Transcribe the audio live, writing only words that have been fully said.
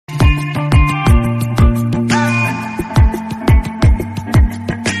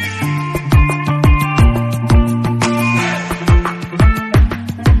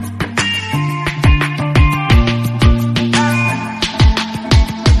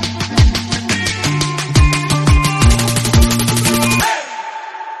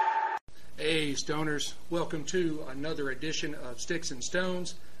Stoners. Welcome to another edition of Sticks and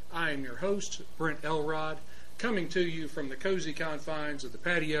Stones. I am your host, Brent Elrod, coming to you from the cozy confines of the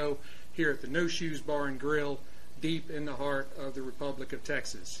patio here at the No Shoes Bar and Grill, deep in the heart of the Republic of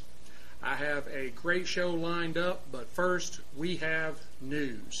Texas. I have a great show lined up, but first we have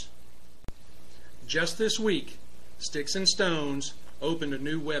news. Just this week, Sticks and Stones opened a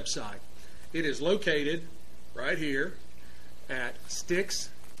new website. It is located right here at Sticks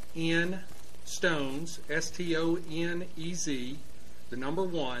in Stones, STONEZ, the number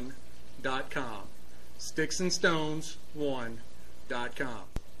 1.com. sticksandstones1.com.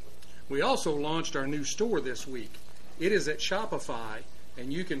 We also launched our new store this week. It is at Shopify,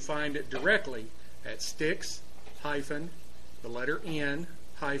 and you can find it directly at sticks hyphen the letter N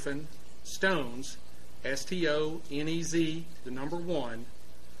hyphen stones, STONEZ, the number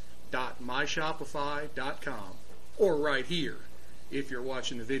 1.myshopify.com, or right here if you're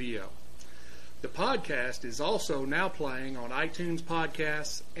watching the video. The podcast is also now playing on iTunes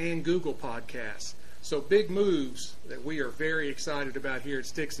Podcasts and Google Podcasts. So big moves that we are very excited about here at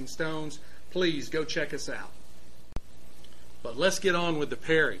Sticks and Stones. Please go check us out. But let's get on with the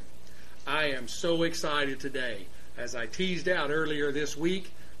pairing. I am so excited today. As I teased out earlier this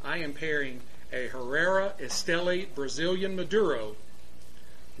week, I am pairing a Herrera Esteli Brazilian Maduro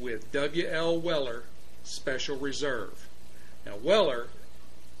with W.L. Weller Special Reserve. Now, Weller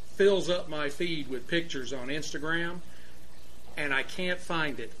fills up my feed with pictures on Instagram, and I can't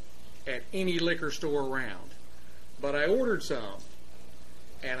find it at any liquor store around. But I ordered some,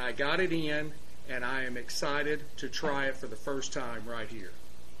 and I got it in, and I am excited to try it for the first time right here.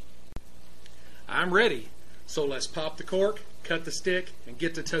 I'm ready, so let's pop the cork, cut the stick, and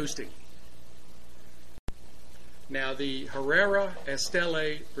get to toasting. Now, the Herrera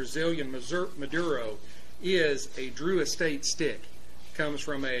Esteli Brazilian Maduro is a Drew Estate stick. Comes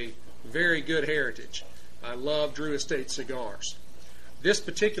from a very good heritage. I love Drew Estate cigars. This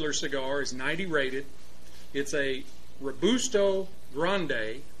particular cigar is 90 rated. It's a Robusto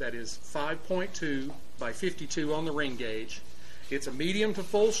Grande, that is 5.2 by 52 on the ring gauge. It's a medium to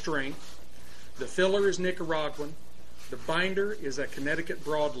full strength. The filler is Nicaraguan. The binder is a Connecticut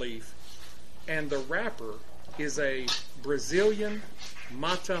broadleaf. And the wrapper is a Brazilian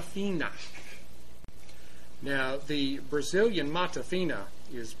Mata Fina. Now, the Brazilian Mata Fina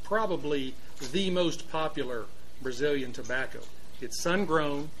is probably the most popular Brazilian tobacco. It's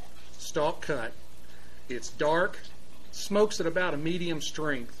sun-grown, stalk-cut. It's dark, smokes at about a medium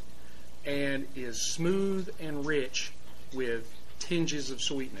strength, and is smooth and rich with tinges of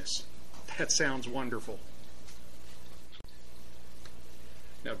sweetness. That sounds wonderful.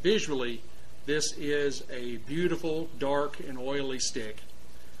 Now, visually, this is a beautiful, dark, and oily stick.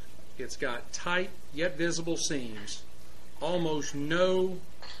 It's got tight yet visible seams. Almost no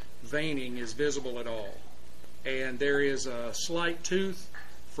veining is visible at all. And there is a slight tooth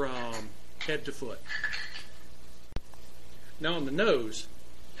from head to foot. Now on the nose,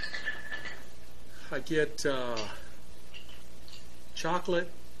 I get chocolate,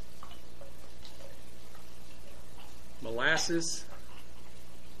 molasses,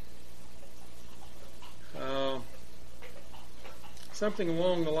 something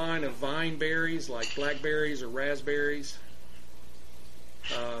along the line of vine berries like blackberries or raspberries,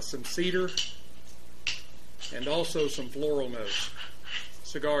 some cedar, and also some floral notes.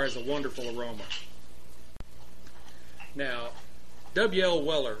 Cigar has a wonderful aroma. Now, W.L.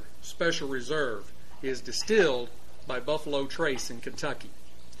 Weller Special Reserve is distilled by Buffalo Trace in Kentucky.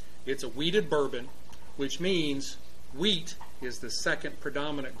 It's a wheated bourbon, which means wheat is the second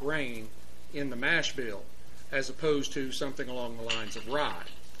predominant grain in the mash bill, as opposed to something along the lines of rye.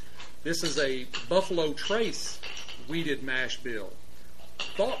 This is a Buffalo Trace wheated mash bill,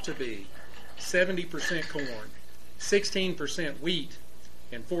 thought to be 70% corn, 16% wheat,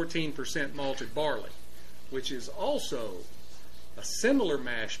 and 14% malted barley, which is also a similar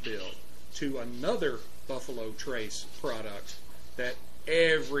mash bill to another Buffalo Trace product that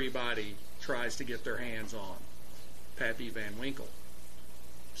everybody tries to get their hands on, Pappy Van Winkle.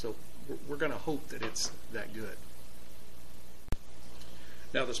 So we're going to hope that it's that good.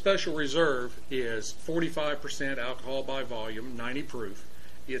 Now, the Special Reserve is 45% alcohol by volume, 90 proof.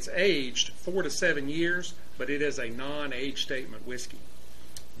 It's aged 4 to 7 years, but it is a non-age statement whiskey.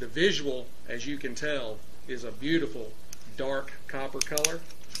 The visual, as you can tell, is a beautiful dark copper color.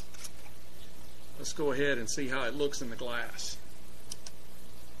 Let's go ahead and see how it looks in the glass.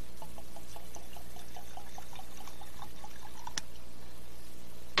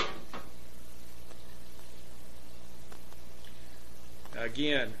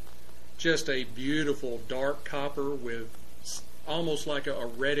 Again, just a beautiful dark copper with almost like a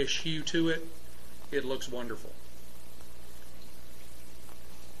reddish hue to it. it looks wonderful.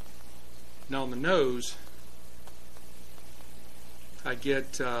 Now on the nose, I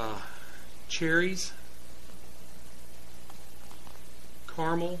get cherries,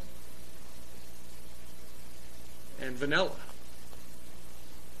 caramel, and vanilla.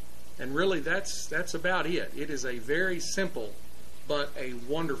 And really that's about it. It is a very simple but a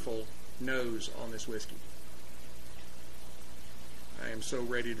wonderful nose on this whiskey. I am so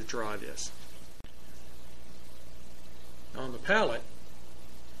ready to try this. On the palate,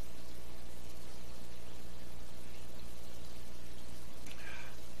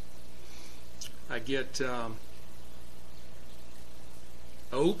 I get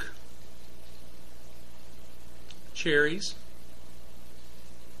oak, cherries,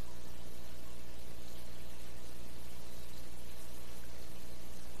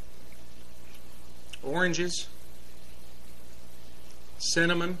 oranges,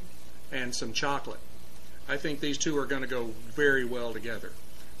 cinnamon, and some chocolate. I think these two are going to go very well together.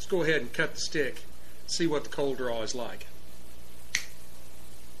 Let's go ahead and cut the stick, see what the cold draw is like.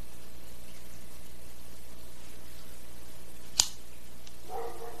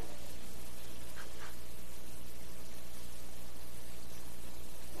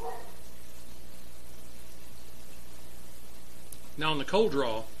 Now on the cold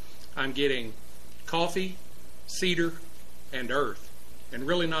draw, I'm getting coffee, cedar, and earth, and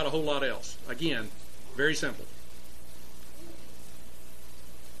really not a whole lot else. Again, very simple.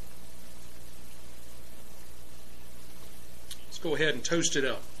 Let's go ahead and toast it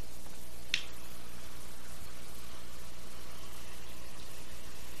up.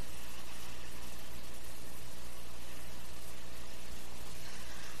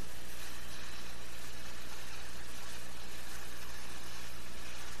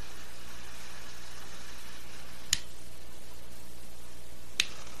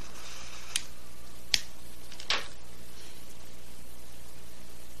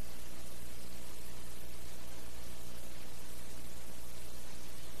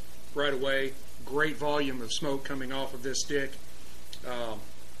 Right away, great volume of smoke coming off of this stick.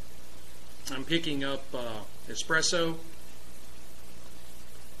 I'm picking up espresso,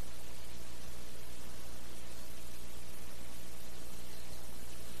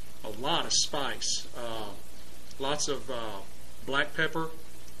 a lot of spice, lots of black pepper,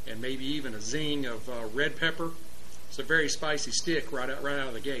 and maybe even a zing of red pepper. It's a very spicy stick right out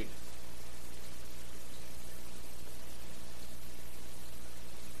of the gate.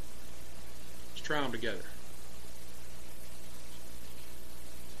 Try them together.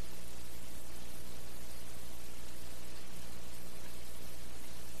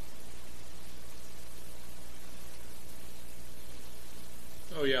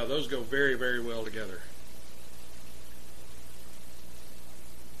 Oh yeah, those go very, very well together.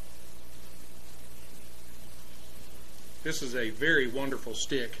 This is a very wonderful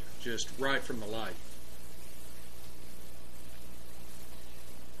stick, just right from the light.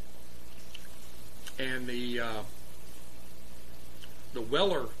 And the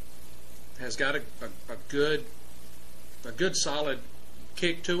Weller has got a good solid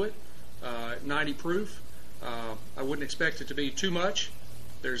kick to it, 90 proof. I wouldn't expect it to be too much.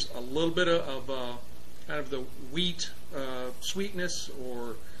 There's a little bit of kind of the wheat sweetness,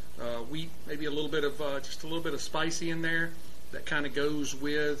 or wheat, maybe a little bit of just a little bit of spicy in there that kind of goes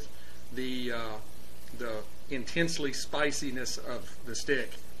with the intensely spiciness of the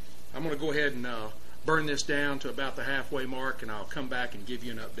stick. I'm going to go ahead and burn this down to about the halfway mark, and I'll come back and give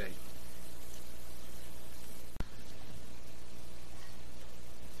you an update.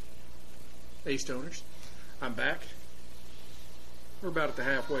 Hey stoners, I'm back. We're about at the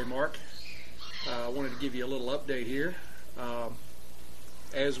halfway mark. I wanted to give you a little update here.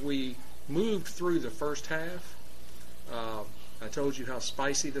 As we moved through the first half, I told you how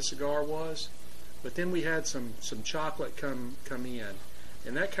spicy the cigar was, but then we had some chocolate come in,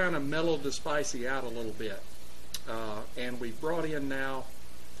 and that kind of mellowed the spicy out a little bit. And we've brought in now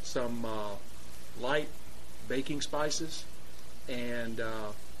some light baking spices and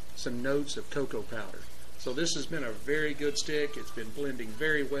some notes of cocoa powder. So this has been a very good stick. It's been blending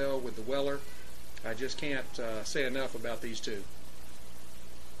very well with the Weller. I just can't say enough about these two.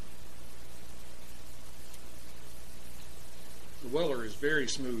 The Weller is very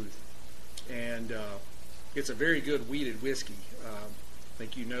smooth, and it's a very good wheated whiskey. I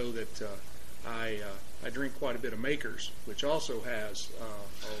think you know that I drink quite a bit of Makers, which also has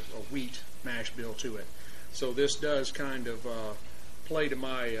a wheat mash bill to it. So this does kind of play to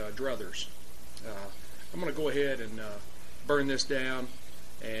my druthers. I'm going to go ahead and burn this down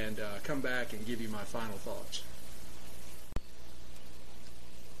and come back and give you my final thoughts.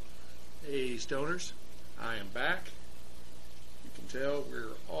 Hey Stoners, I am back. You can tell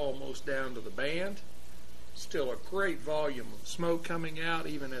we're almost down to the band. Still a great volume of smoke coming out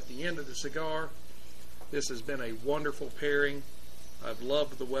even at the end of the cigar. This has been a wonderful pairing. I've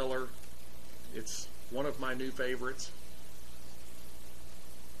loved the Weller. It's one of my new favorites.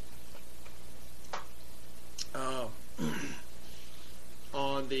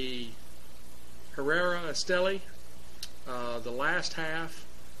 On the Herrera Esteli, the last half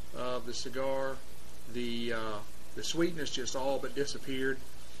of the cigar, the sweetness just all but disappeared,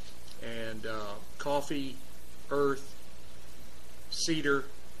 and coffee, earth, cedar,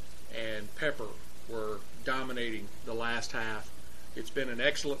 and pepper were dominating the last half. It's been an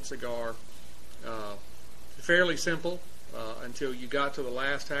excellent cigar, fairly simple until you got to the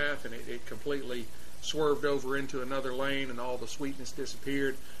last half, and it completely swerved over into another lane and all the sweetness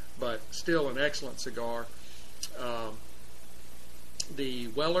disappeared, but still an excellent cigar. The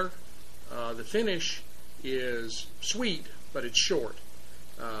Weller, the finish is sweet, but it's short.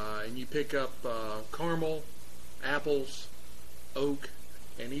 And you pick up caramel, apples, oak,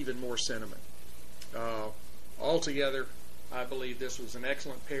 and even more cinnamon. Altogether, I believe this was an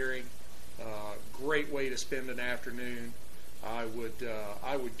excellent pairing. Great way to spend an afternoon. I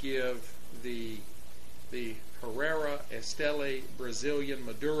would give the Herrera Esteli Brazilian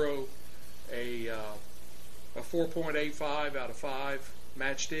Maduro a 4.85 out of 5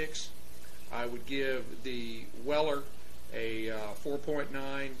 matchsticks. I would give the Weller a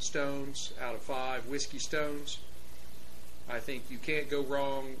 4.9 stones out of 5 whiskey stones. I think you can't go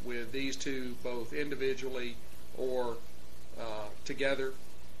wrong with these two, both individually or together.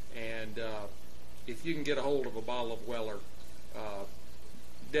 And if you can get a hold of a bottle of Weller,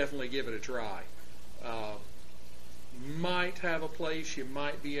 definitely give it a try. Might have a place you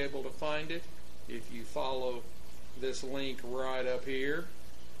might be able to find it if you follow this link right up here.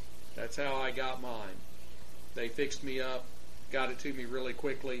 That's how I got mine. They fixed me up, got it to me really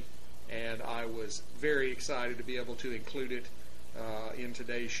quickly, and I was very excited to be able to include it in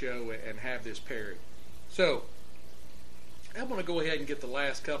today's show and have this pairing. So I'm going to go ahead and get the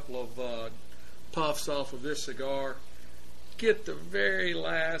last couple of puffs off of this cigar, get the very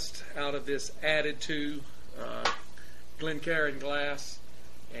last out of this added to Glencairn glass,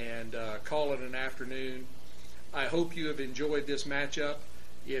 and call it an afternoon. I hope you have enjoyed this matchup.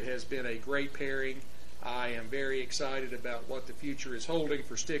 It has been a great pairing. I am very excited about what the future is holding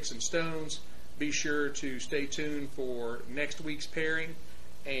for Sticks and Stones. Be sure to stay tuned for next week's pairing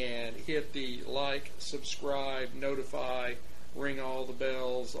and hit the like, subscribe, notify, ring all the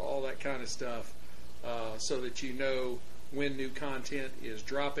bells, all that kind of stuff, so that you know when new content is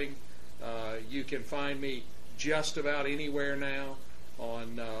dropping. You can find me just about anywhere now,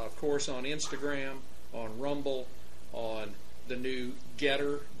 on of course on Instagram, on Rumble, on the new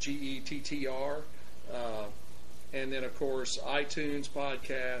Getter, Gettr, and then of course iTunes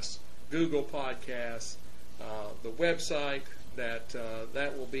podcasts, Google podcasts, the website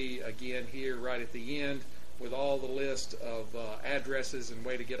that will be again here right at the end with all the list of addresses and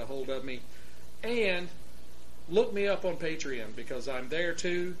way to get a hold of me. And look me up on Patreon, because I'm there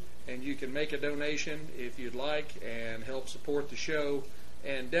too, and you can make a donation if you'd like and help support the show.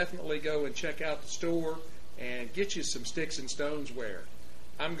 And definitely go and check out the store and get you some Sticks and Stones wear.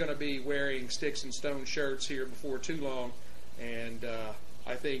 I'm going to be wearing Sticks and Stones shirts here before too long, and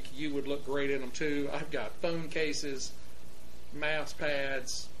I think you would look great in them too. I've got phone cases, mouse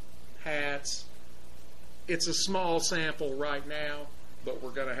pads, hats. It's a small sample right now, but we're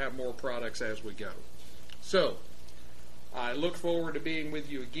going to have more products as we go. So I look forward to being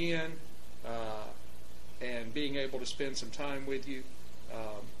with you again and being able to spend some time with you,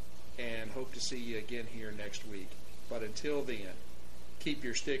 and hope to see you again here next week. But until then, keep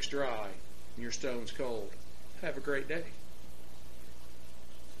your sticks dry and your stones cold. Have a great day.